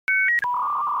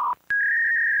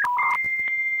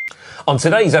On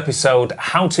today's episode,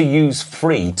 how to use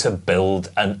free to build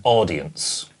an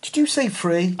audience. Did you say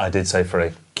free? I did say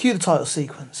free. Cue the title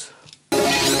sequence.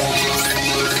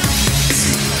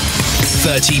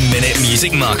 30-minute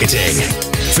music marketing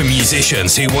for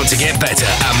musicians who want to get better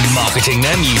at marketing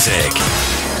their music.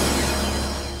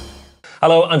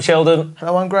 Hello, I'm Sheldon.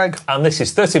 Hello, I'm Greg. And this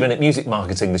is 30-Minute Music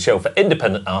Marketing, the show for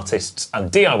independent artists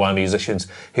and DIY musicians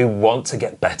who want to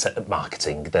get better at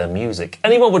marketing their music.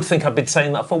 Anyone would think I've been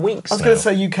saying that for weeks I was going to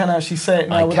say, you can actually say it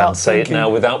now without I can say thinking. it now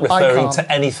without referring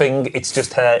to anything. It's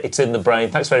just here, it's in the brain.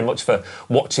 Thanks very much for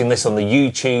watching this on the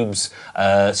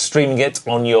YouTubes, streaming it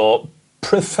on your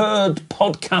preferred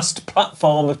podcast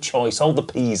platform of choice. All the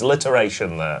P's,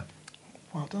 alliteration there.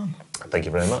 Well done. Thank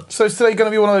you very much. So is today going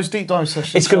to be one of those deep dive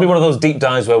sessions? It's going to be one of those deep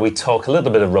dives where we talk a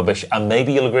little bit of rubbish and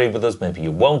maybe you'll agree with us, maybe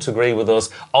you won't agree with us.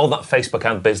 All that Facebook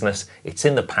ad business, it's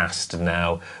in the past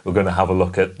now. We're going to have a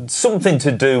look at something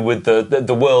to do with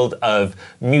the world of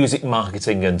music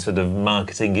marketing and sort of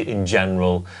marketing in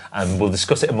general, and we'll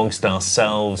discuss it amongst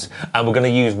ourselves, and we're going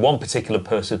to use one particular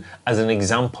person as an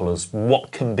example as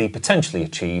what can be potentially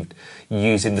achieved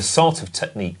using the sort of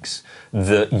techniques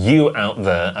that you out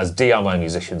there as DIY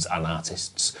musicians and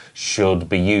artists should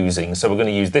be using. So we're going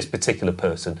to use this particular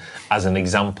person as an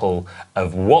example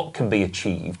of what can be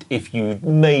achieved if you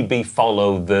maybe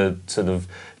follow the sort of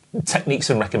techniques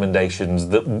and recommendations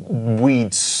that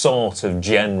we'd sort of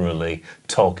generally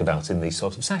talk about in these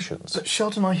sort of sessions. But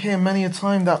Sheldon, I hear many a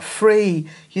time that free,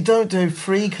 you don't do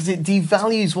free because it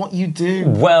devalues what you do.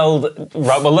 Well,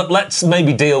 right, well, let's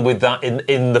maybe deal with that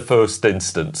in the first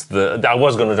instance. I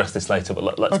was going to address this later,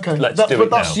 but let's do it now. But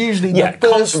that's usually the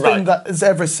first thing that is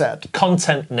ever said.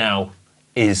 Content now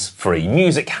is free.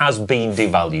 Music has been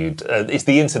devalued. It's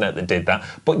the internet that did that,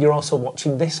 but you're also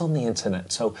watching this on the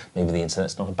internet, so maybe the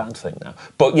internet's not a bad thing now.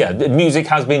 But yeah, music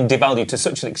has been devalued to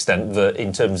such an extent that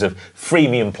in terms of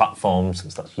freemium platforms,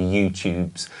 that's your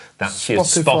YouTubes, that's your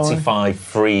Spotify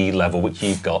free level, which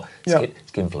you've got.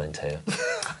 It's Gimflint here.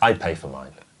 I'd pay for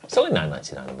mine. It's only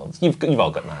 $9.99 a month. You've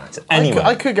all got $9.99. Anyway,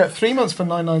 I could get 3 months for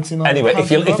 $9.99. Anyway, if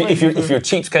you're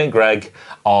cheapskate Greg,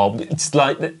 or it's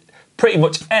like pretty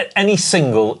much any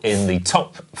single in the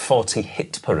top 40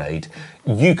 hit parade,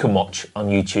 you can watch on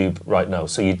YouTube right now,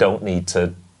 so you don't need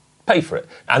to pay for it.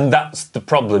 And that's the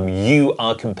problem. You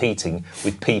are competing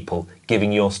with people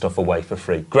giving your stuff away for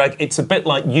free. Greg, it's a bit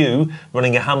like you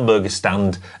running a hamburger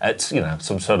stand at,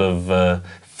 some sort of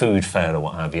food fair or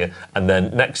what have you, and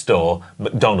then next door,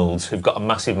 McDonald's, who've got a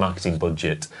massive marketing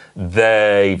budget,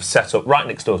 they've set up right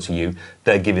next door to you,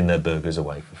 they're giving their burgers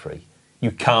away for free.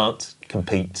 You can't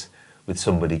compete with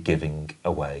somebody giving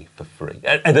away for free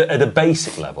at a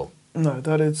basic level. No,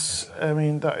 that is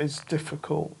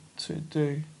difficult to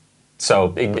do.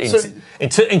 So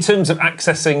in terms of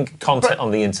accessing content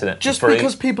on the internet, just for free,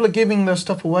 because people are giving their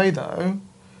stuff away, though,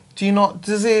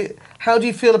 how do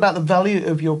you feel about the value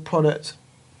of your product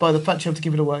by the fact you have to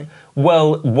give it away?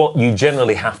 Well, what you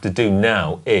generally have to do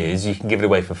now is you can give it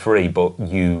away for free, but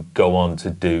you go on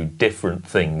to do different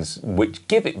things which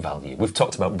give it value. We've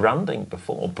talked about branding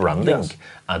before. Branding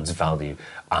adds value.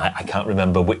 I can't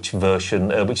remember which version,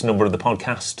 which number of the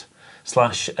podcast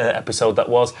 / episode that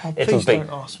was. Please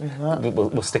don't ask me that.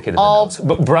 We'll stick it in the notes.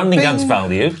 But branding adds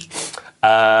value.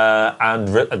 And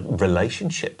a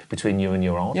relationship between you and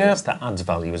your audience, that adds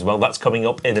value as well. That's coming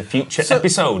up in a future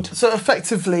episode. So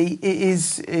effectively, it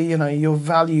is, your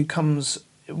value comes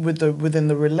within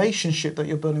the relationship that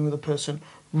you're building with a person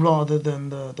rather than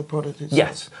the product itself.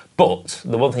 Yes, but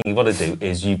the one thing you've got to do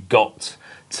is you've got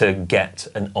to get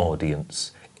an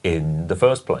audience in the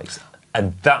first place.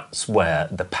 And that's where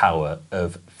the power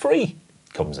of free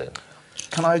comes in.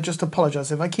 Can I just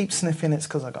apologise? If I keep sniffing, it's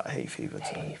because I got hay fever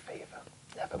today. Hay fever.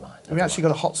 Never mind. We actually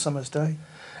got a hot summer's day.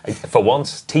 For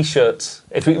once, T-shirts.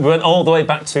 If we went all the way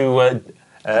back to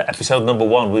episode number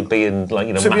 1, we'd be in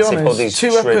massive hoodies.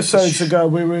 2 episodes ago,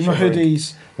 we were in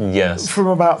hoodies. Yes. From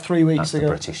about 3 weeks ago.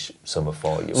 The British summer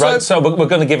for you. Right, so we're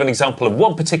going to give an example of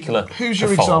one particular Who's your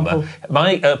performer. example?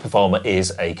 My performer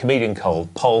is a comedian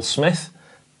called Paul Smith.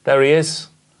 There he is.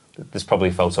 There's probably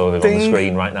a photo of him on the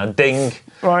screen right now. Ding.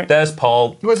 Right. There's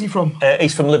Paul. Where's he from?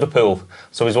 He's from Liverpool.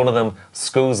 So he's one of them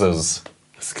scoozers.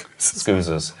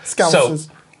 Scoozers. Scousers.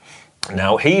 So,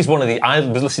 now, he's one of the... I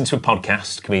was listening to a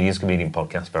podcast, Comedian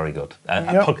Podcast, very good.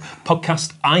 A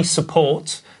podcast I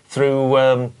support through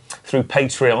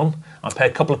Patreon. I pay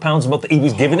a couple of pounds a month. He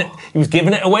was giving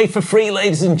it away for free,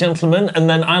 ladies and gentlemen, and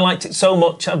then I liked it so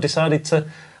much I've decided to...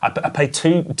 I pay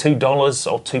 $2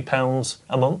 or £2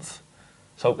 a month.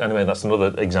 So anyway, that's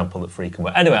another example that free can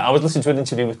work. Anyway, I was listening to an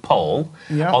interview with Paul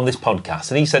on this podcast,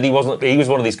 and he said he was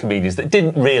one of these comedians that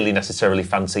didn't really necessarily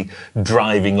fancy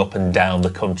driving up and down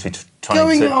the country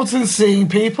going out and seeing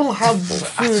people have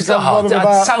food.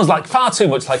 That sounds like far too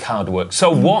much like hard work.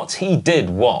 So what he did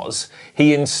was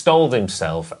he installed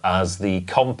himself as the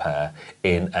compere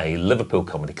in a Liverpool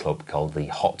comedy club called the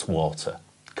Hot Water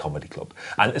Comedy Club.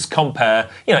 And as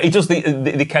compere, he does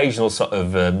the occasional sort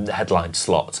of headline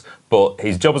slot, but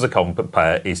his job as a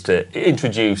compere is to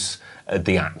introduce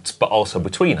the act, but also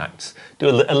between acts, do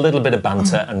a little bit of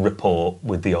banter and rapport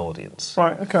with the audience.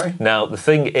 Right, okay. Now, the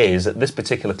thing is, at this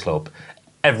particular club,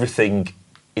 everything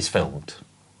is filmed.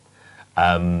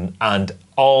 And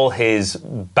all his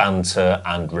banter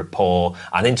and rapport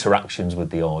and interactions with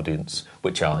the audience,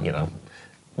 which are,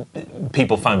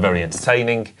 people find very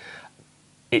entertaining,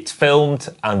 it's filmed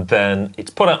and then it's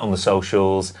put out on the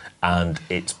socials and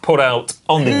it's put out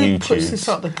on the YouTube. Who puts this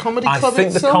up? The comedy club I think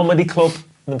itself? the comedy club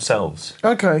themselves.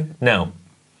 Okay. Now,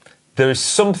 there is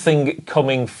something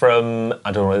coming from,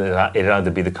 I don't know whether it'd either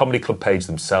be the comedy club page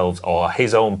themselves or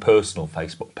his own personal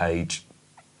Facebook page.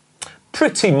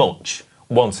 Pretty much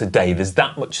once a day, there's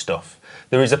that much stuff.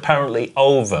 There is apparently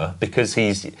because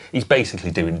he's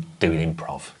basically doing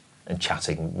improv and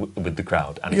chatting with the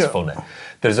crowd, and it's funny.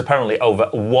 There's apparently over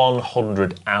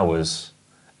 100 hours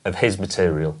of his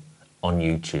material on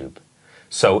YouTube.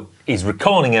 So he's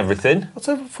recording everything. That's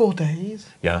over 4 days.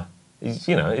 Yeah, he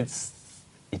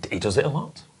does it a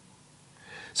lot.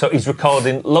 So he's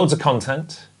recording loads of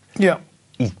content. Yeah.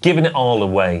 He's giving it all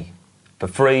away for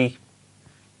free.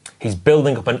 He's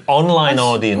building up an online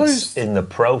audience in the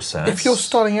process. If you're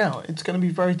starting out, it's going to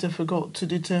be very difficult to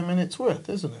determine its worth,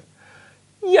 isn't it?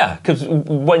 Yeah, because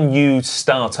when you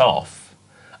start off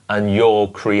and you're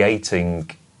creating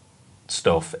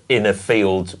stuff in a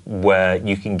field where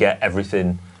you can get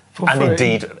everything For and free.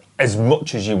 indeed as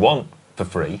much as you want for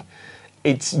free,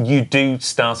 you do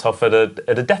start off at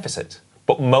a deficit.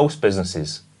 But most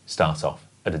businesses start off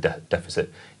at a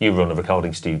deficit. You run a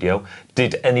recording studio.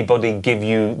 Did anybody give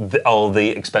you all the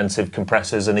expensive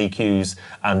compressors and EQs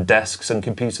and desks and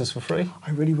computers for free? I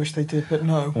really wish they did, but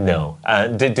no. No.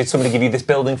 Did somebody give you this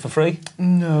building for free?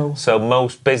 No. So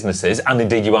most businesses, and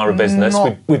indeed you are a business,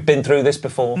 we've been through this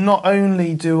before. Not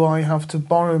only do I have to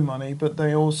borrow money, but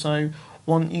they also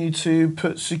want you to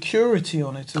put security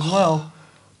on it as well,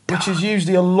 which is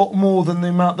usually a lot more than the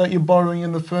amount that you're borrowing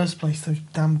in the first place, those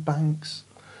damn banks.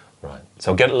 Right.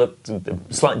 So get a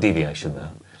slight deviation there.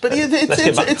 But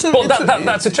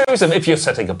that's a truism. If you're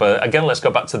setting up let's go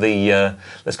back to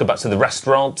the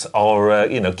restaurant or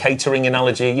catering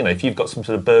analogy. If you've got some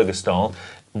sort of burger stall,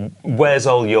 where's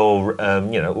all your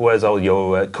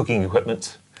cooking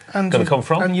equipment going to come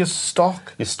from? And your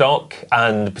stock. Your stock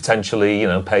and potentially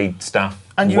paid staff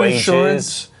and your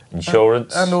wages,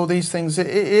 insurance, and all these things.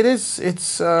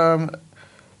 It's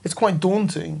quite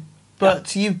daunting.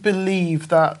 But you believe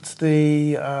that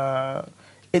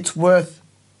it's worth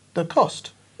the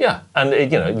cost. Yeah,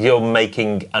 and you're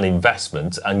making an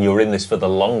investment, and you're in this for the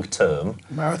long term.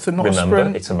 Marathon, not a sprint.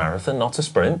 Remember, it's a marathon, not a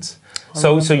sprint.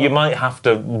 So you might have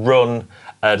to run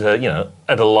at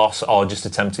a loss, or just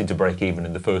attempting to break even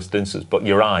in the first instance. But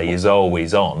your eye is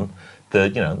always on.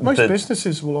 Most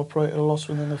businesses will operate at a loss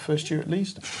within the first year at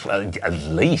least. At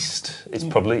least. It's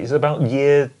about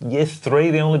year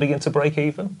 3 they only begin to break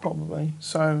even. Probably.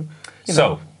 So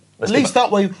at least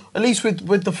that way, at least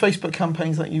with the Facebook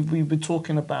campaigns that we were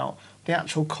talking about, the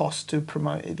actual cost to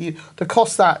promote it, the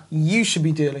costs that you should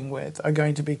be dealing with are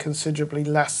going to be considerably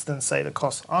less than, say, the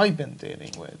costs I've been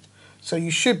dealing with. So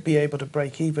you should be able to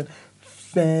break even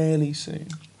fairly soon.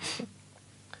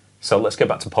 So let's get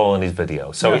back to Paul and his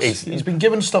video. So yes, he's been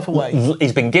giving stuff away.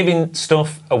 He's been giving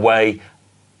stuff away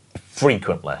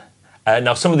frequently.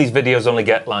 Now, some of these videos only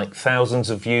get like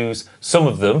thousands of views. Some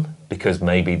of them, because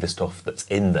maybe the stuff that's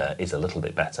in there is a little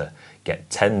bit better, get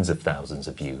tens of thousands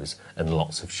of views and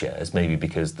lots of shares. Maybe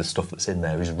because the stuff that's in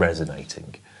there is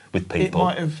resonating with people. It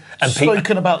might have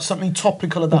spoken about something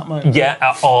topical at that moment.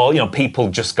 Yeah, or people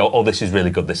just go, "Oh, this is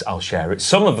really good. I'll share it."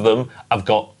 Some of them have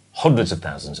got hundreds of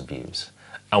thousands of views.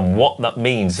 And what that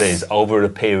means is, over a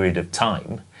period of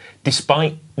time,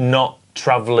 despite not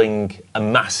travelling a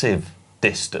massive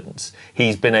distance,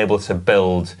 he's been able to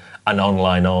build an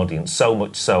online audience, so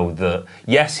much so that,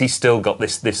 yes, he's still got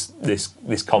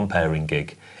this comparing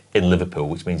gig in Liverpool,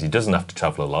 which means he doesn't have to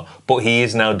travel a lot, but he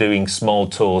is now doing small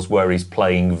tours where he's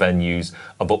playing venues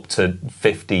of up to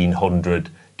 1,500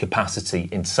 capacity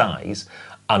in size.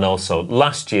 And also,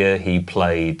 last year he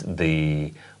played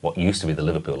what used to be the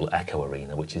Liverpool Echo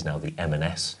Arena, which is now the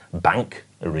M&S Bank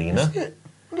Arena. Is it?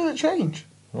 When did it change?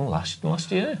 Oh,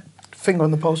 last year. Finger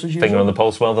on the pulse as usual. Finger on the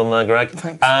pulse, well done there, Greg.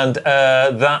 Thanks. And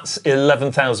that's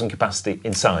 11,000 capacity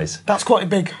in size. That's quite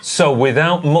big. So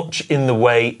without much in the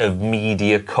way of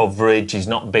media coverage, he's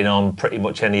not been on pretty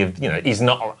much any of, he's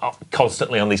not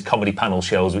constantly on these comedy panel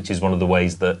shows, which is one of the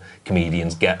ways that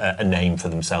comedians get a name for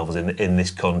themselves in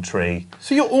this country.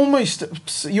 So you're almost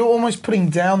putting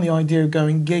down the idea of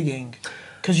going gigging,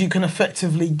 because you can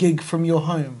effectively gig from your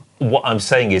home. What I'm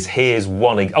saying is, here's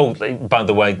one. Oh, by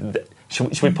the way,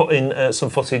 should we put in some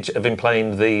footage of him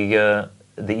playing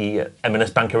the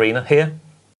M&S Bank Arena here?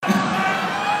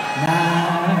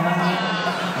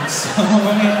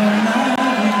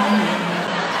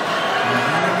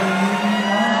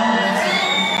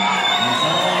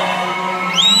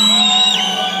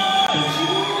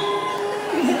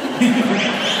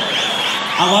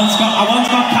 I once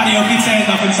got karaoke turned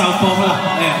up in Southport for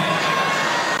that.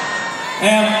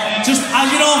 Just as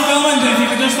you're all filming, if you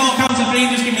could just all count to 3 and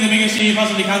just give me the biggest cheer you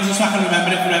possibly can, just so I can remember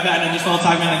it forever, and then just all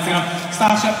tag me on Instagram.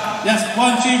 Starship. Yes,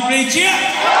 1, 2, 3, cheer!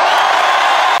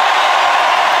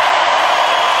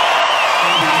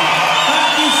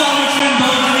 Thank you so much for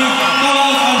indulging me. Go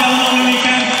out, I'll have a lovely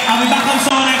weekend. I'll be back on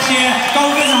tour next year. Go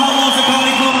visit Hot Water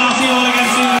Comedy Club, and I'll see you all again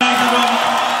soon.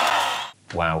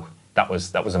 Wow. That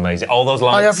was amazing. All those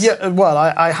lines.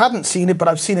 I hadn't seen it, but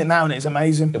I've seen it now, and it's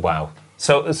amazing. Wow.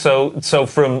 So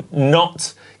from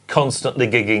not constantly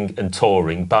gigging and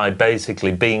touring, by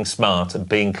basically being smart and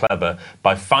being clever,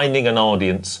 by finding an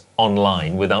audience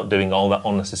online without doing all that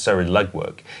unnecessary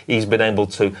legwork, he's been able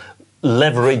to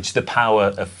leverage the power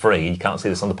of free. You can't see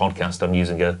this on the podcast. I'm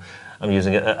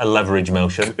using a leverage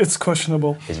motion. It's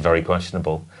questionable. It's very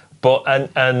questionable. But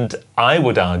and I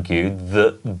would argue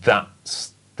that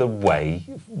that's the way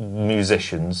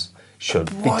musicians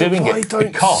should be doing it. Why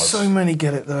don't because so many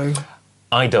get it though?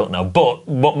 I don't know. But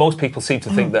what most people seem to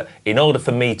think that in order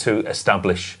for me to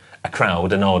establish a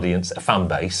crowd, an audience, a fan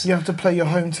base, you have to play your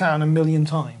hometown 1 million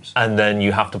times. And then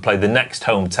you have to play the next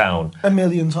hometown 1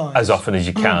 million times. As often as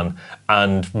you can.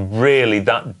 And really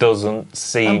that doesn't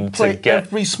seem to get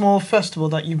every small festival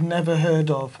that you've never heard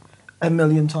of 1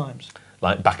 million times.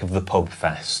 Like Back of the Pub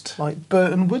Fest. Like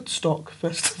Burton Woodstock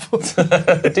Festival.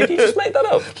 Did you just make that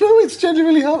up? No, it's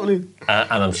genuinely happening.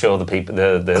 And I'm sure the people,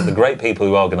 the great people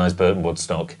who organise Burton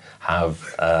Woodstock have.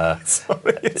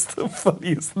 Sorry, it's the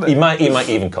funniest thing. You might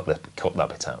even cut that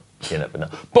bit out. You never know.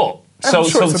 But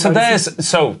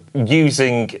so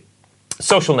using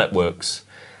social networks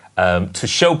to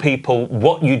show people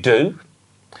what you do.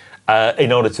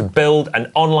 In order to build an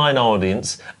online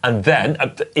audience, and then,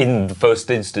 in the first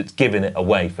instance, giving it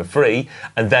away for free,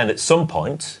 and then at some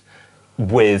point,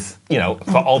 with,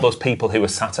 for all those people who are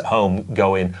sat at home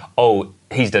going, oh,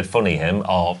 he's dead funny, him,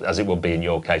 or as it would be in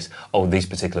your case, oh, these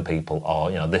particular people,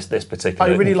 or, this particular...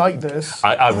 I really like this.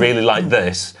 I really like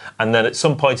this. And then at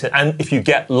some point, and if you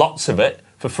get lots of it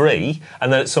for free,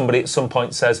 and then somebody at some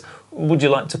point says, would you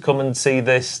like to come and see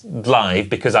this live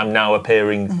because I'm now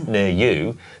appearing near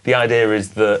you? The idea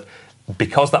is that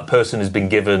because that person has been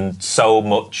given so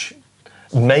much,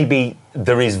 maybe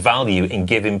there is value in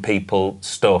giving people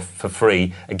stuff for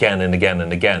free again and again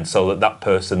and again, so that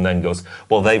person then goes,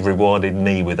 well, they've rewarded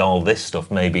me with all this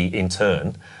stuff, maybe in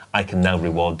turn I can now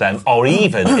reward them. Or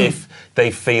even if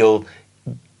they feel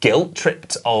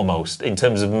guilt-tripped almost in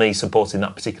terms of me supporting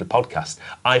that particular podcast.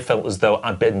 I felt as though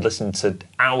I'd been listening to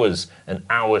hours and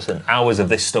hours and hours of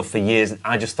this stuff for years.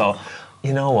 I just thought,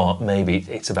 you know what, maybe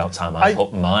it's about time I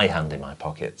put my hand in my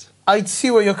pocket. I see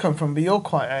where you're coming from, but you're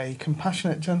quite a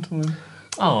compassionate gentleman.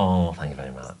 Oh, thank you very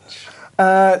much.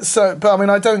 I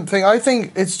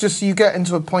think it's just you get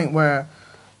into a point where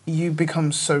you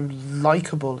become so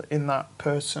likeable in that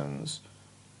person's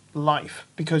life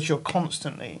because you're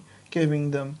constantly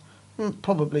giving them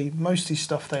probably mostly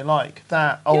stuff they like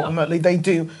that ultimately they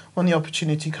do when the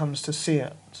opportunity comes to see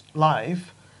it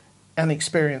live and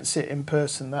experience it in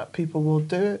person, that people will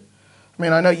do it. I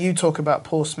mean, I know you talk about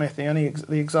Paul Smith.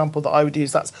 The example that I would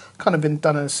use that's kind of been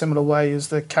done in a similar way is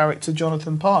the character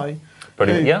Jonathan Pye.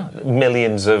 Brilliant,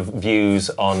 millions of views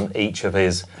on each of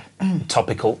his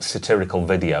topical satirical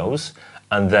videos,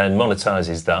 and then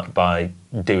monetises that by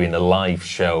doing a live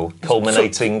show,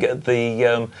 culminating at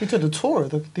the... he did a tour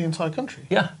of the entire country.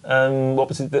 Yeah. What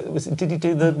was it? Did he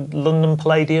do the London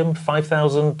Palladium,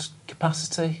 5,000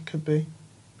 capacity? Could be.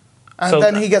 And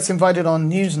then he gets invited on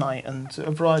Newsnight and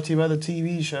a variety of other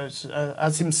TV shows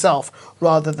as himself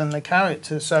rather than the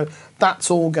character. So that's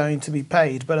all going to be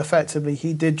paid. But effectively,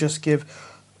 he did just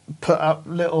put up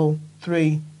little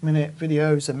 3-minute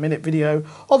videos, a minute video.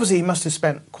 Obviously, he must have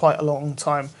spent quite a long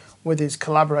time with his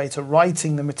collaborator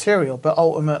writing the material, but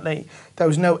ultimately there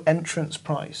was no entrance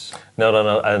price.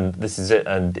 No, and this is it.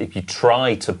 And if you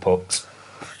try to put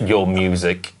your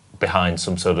music behind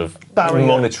some sort of Barrier.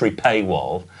 monetary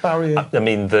paywall, Barrier. I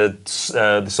mean, the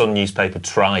Sun newspaper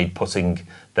tried putting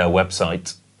their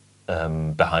website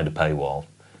behind a paywall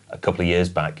a couple of years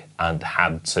back and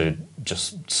had to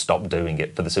just stop doing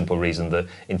it for the simple reason that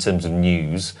in terms of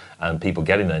news and people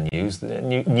getting their news, the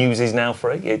news is now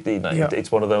free.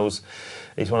 It's one of those,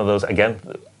 again,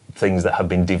 things that have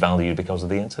been devalued because of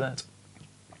the internet.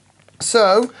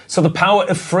 So the power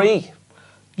of free,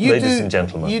 ladies and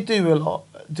gentlemen. You do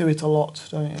it a lot,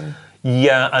 don't you?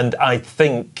 Yeah, and I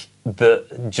think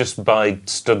that just by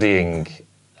studying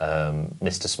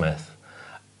Mr. Smith,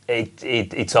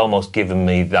 it's almost given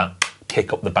me that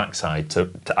kick up the backside to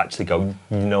actually go,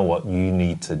 you know what, you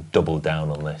need to double down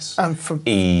on this And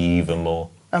even more.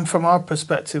 And from our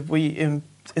perspective, we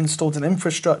installed an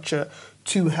infrastructure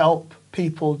to help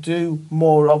people do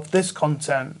more of this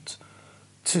content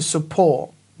to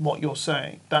support what you're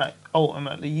saying, that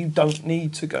ultimately you don't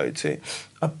need to go to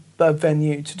a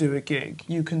venue to do a gig.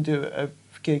 You can do a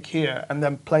gig here and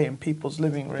then play in people's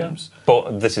living rooms. Yeah.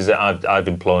 But this is it. I've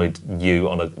employed you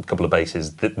on a couple of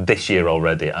bases this year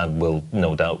already, and will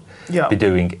no doubt be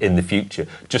doing in the future,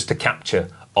 just to capture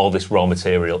all this raw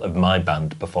material of my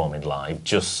band performing live,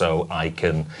 just so I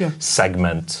can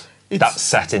segment that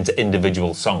set into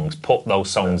individual songs, put those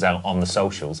songs out on the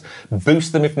socials,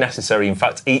 boost them if necessary. In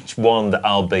fact, each one that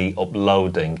I'll be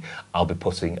uploading, I'll be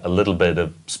putting a little bit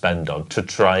of spend on to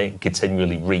try and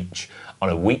continually reach on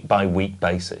a week-by-week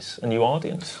basis a new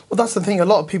audience. Well, that's the thing. A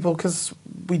lot of people, because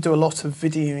we do a lot of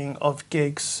videoing of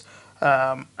gigs,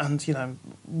 and you know,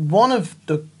 one of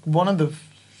the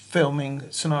filming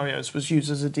scenarios was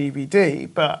used as a DVD,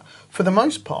 but for the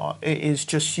most part, it is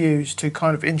just used to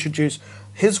kind of introduce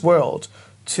his world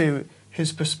to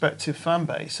his prospective fan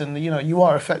base. And you know, you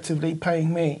are effectively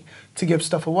paying me to give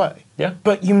stuff away. Yeah.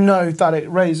 But you know that it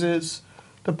raises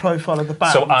the profile of the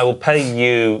band. So I will pay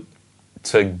you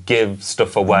to give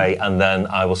stuff away, and then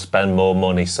I will spend more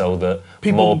money so that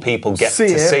more people get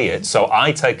to see it. So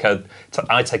I take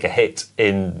a hit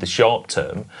in the short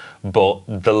term, but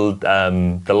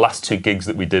the last two gigs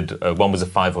that we did, one was a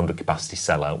 500 capacity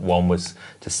sellout, one was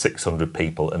to 600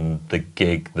 people, and the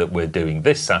gig that we're doing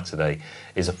this Saturday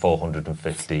is a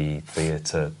 450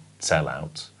 theatre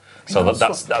sellout. So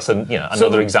that's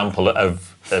another example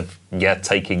of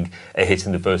taking a hit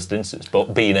in the first instance,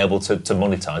 but being able to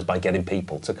monetize by getting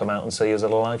people to come out and see us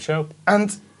at a live show.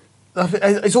 And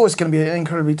it's always going to be an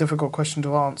incredibly difficult question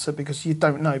to answer because you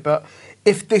don't know. But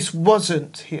if this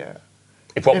wasn't here,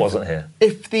 if wasn't here,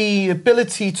 if the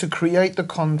ability to create the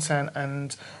content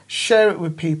and share it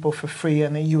with people for free,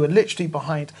 and you were literally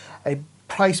behind a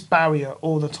price barrier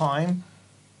all the time.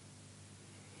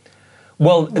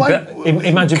 Well,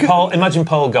 imagine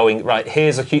Paul going, right,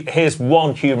 here's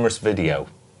one humorous video,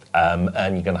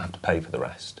 and you're going to have to pay for the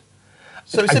rest.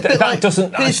 So it's a bit like,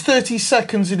 here's 30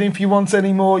 seconds, and if you want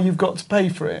any more, you've got to pay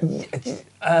for it.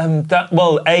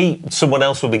 Someone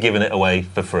else will be giving it away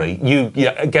for free.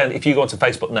 Again, if you go onto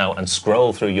Facebook now and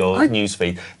scroll through your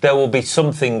newsfeed, there will be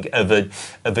something of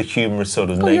a humorous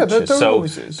sort of nature. Yeah, there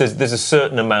always is. There's a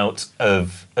certain amount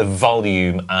of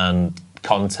volume and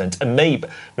content, and maybe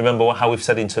remember how we've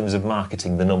said in terms of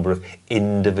marketing, the number of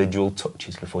individual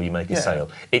touches before you make a sale.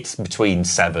 It's between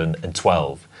 7 and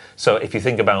 12. So if you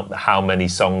think about how many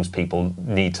songs people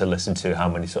need to listen to, how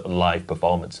many sort of live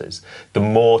performances, the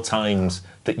more times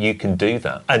that you can do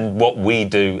that. And what we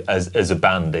do as a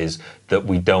band is that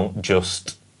we don't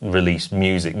just release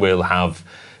music. We'll have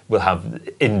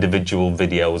individual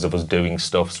videos of us doing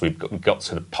stuff. So we've got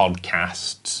sort of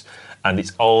podcasts. And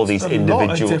it's all these individual...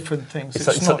 It's a lot of different things.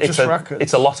 It's not just records.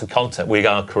 It's a lot of content. We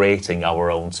are creating our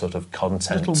own sort of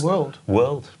content. Little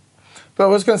world. But I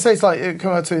was going to say, it's like,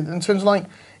 come out to in terms of like,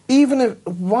 even if,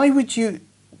 why would you,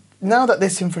 now that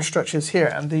this infrastructure is here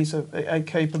and these are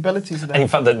capabilities there... In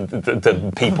fact,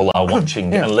 the people are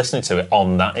watching and listening to it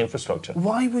on that infrastructure.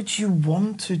 Why would you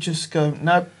want to just go,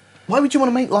 now, why would you want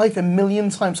to make life a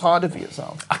million times harder for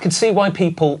yourself? I can see why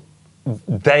people...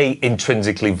 They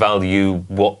intrinsically value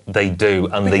what they do,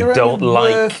 and but they don't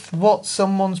like worth what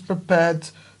someone's prepared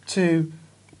to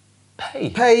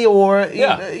pay, or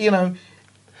you know.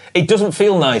 It doesn't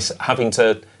feel nice having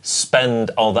to spend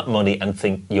all that money and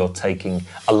think you're taking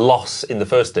a loss in the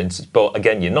first instance. But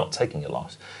again, you're not taking a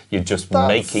loss. You're just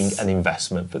making an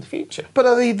investment for the future. But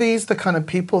are these the kind of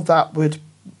people that would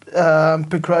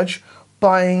begrudge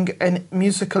buying a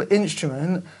musical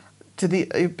instrument?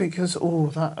 Because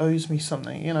that owes me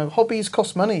something. You know, hobbies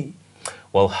cost money.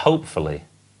 Well, hopefully,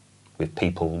 with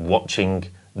people watching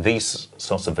these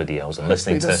sorts of videos and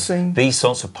listening Hopefully to these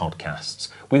sorts of podcasts,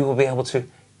 we will be able to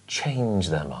change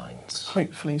their minds.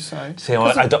 Hopefully so. See,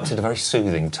 I adopted a very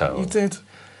soothing tone. You did.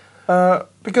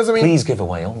 Because, I mean... Please give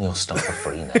away all your stuff for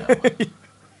free now.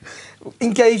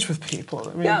 Engage with people.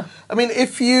 I mean, Yeah. I mean,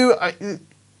 if you...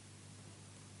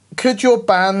 could your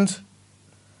band...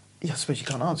 Yeah, I suppose you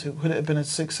can't answer. Would it have been as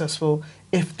successful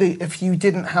if you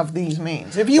didn't have these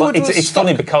means? If you Well, were it's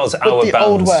funny because our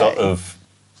band sort of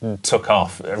took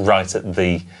off right at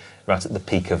the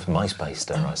peak of MySpace,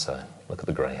 dare I say. Look at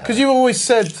the grey hair. Because you always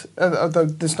said, although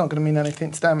this is not going to mean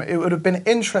anything to them, it would have been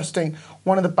interesting,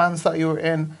 one of the bands that you were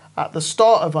in at the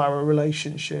start of our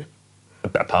relationship.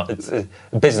 It's a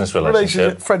business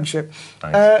relationship. Friendship.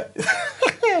 Thanks.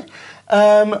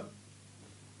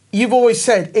 You've always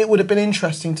said it would have been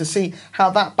interesting to see how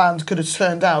that band could have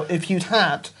turned out if you'd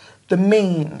had the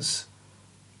means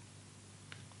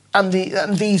and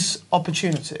these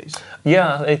opportunities.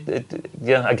 Yeah,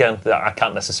 again, I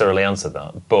can't necessarily answer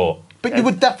that, but you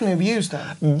would definitely have used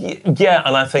them. Yeah,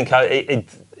 and I think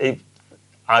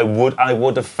I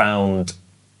would have found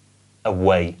a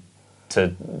way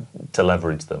to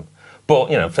leverage them.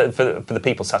 But, you know, for the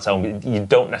people sat home, you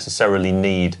don't necessarily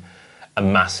need a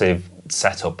massive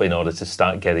setup in order to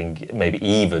start getting maybe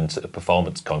even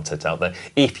performance content out there.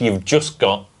 If you've just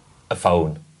got a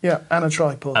phone, and a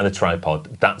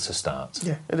tripod, that's a start.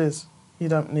 Yeah, it is. You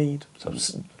don't need. So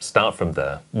start from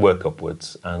there, work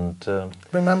upwards, and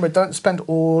remember, don't spend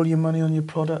all your money on your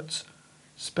products.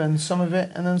 Spend some of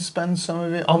it, and then spend some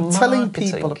of it on telling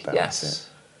people about it.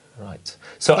 Right.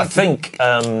 So I think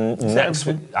next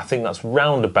week, I think that's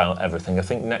round about everything. I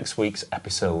think next week's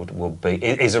episode will be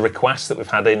is a request that we've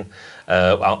had in.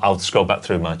 I'll scroll back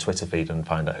through my Twitter feed and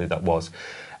find out who that was.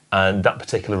 And that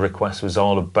particular request was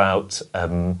all about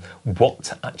what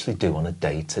to actually do on a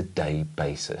day-to-day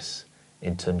basis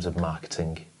in terms of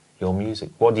marketing your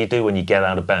music. What do you do when you get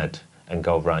out of bed and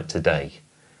go, right, today,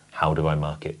 how do I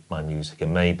market my music?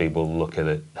 And maybe we'll look at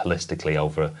it holistically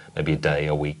over maybe a day,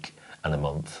 a week, and a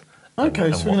month.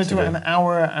 Okay, so we're going to do it an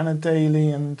hour and a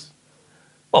daily and...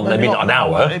 Well, maybe not an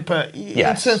hour, but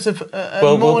yes. In terms of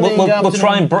morning, we'll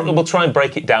try and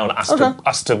break it down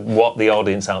as to what the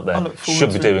audience out there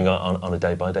should be doing on a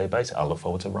day-by-day basis. I look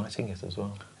forward to writing it as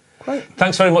well. Great.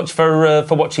 Thanks very much for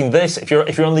watching this. If you're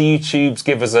on the YouTubes,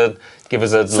 give us a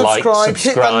like, subscribe,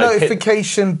 hit that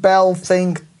notification bell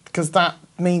thing, because that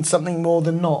means something more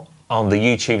than not. On the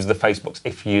YouTubes, the Facebooks,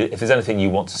 if there's anything you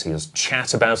want to see us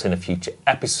chat about in a future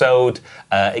episode,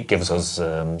 it gives us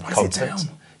content.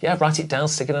 Yeah, write it down,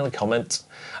 stick it in a comment.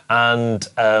 And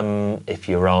if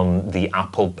you're on the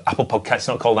Apple Podcasts, it's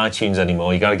not called iTunes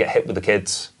anymore. You got to get hip with the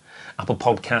kids. Apple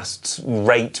Podcasts,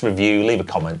 rate, review, leave a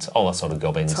comment, all that sort of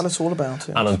gubbins. Tell us all about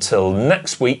it. And until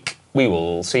next week, we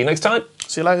will see you next time.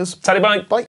 See you later. Tally bye. Bye.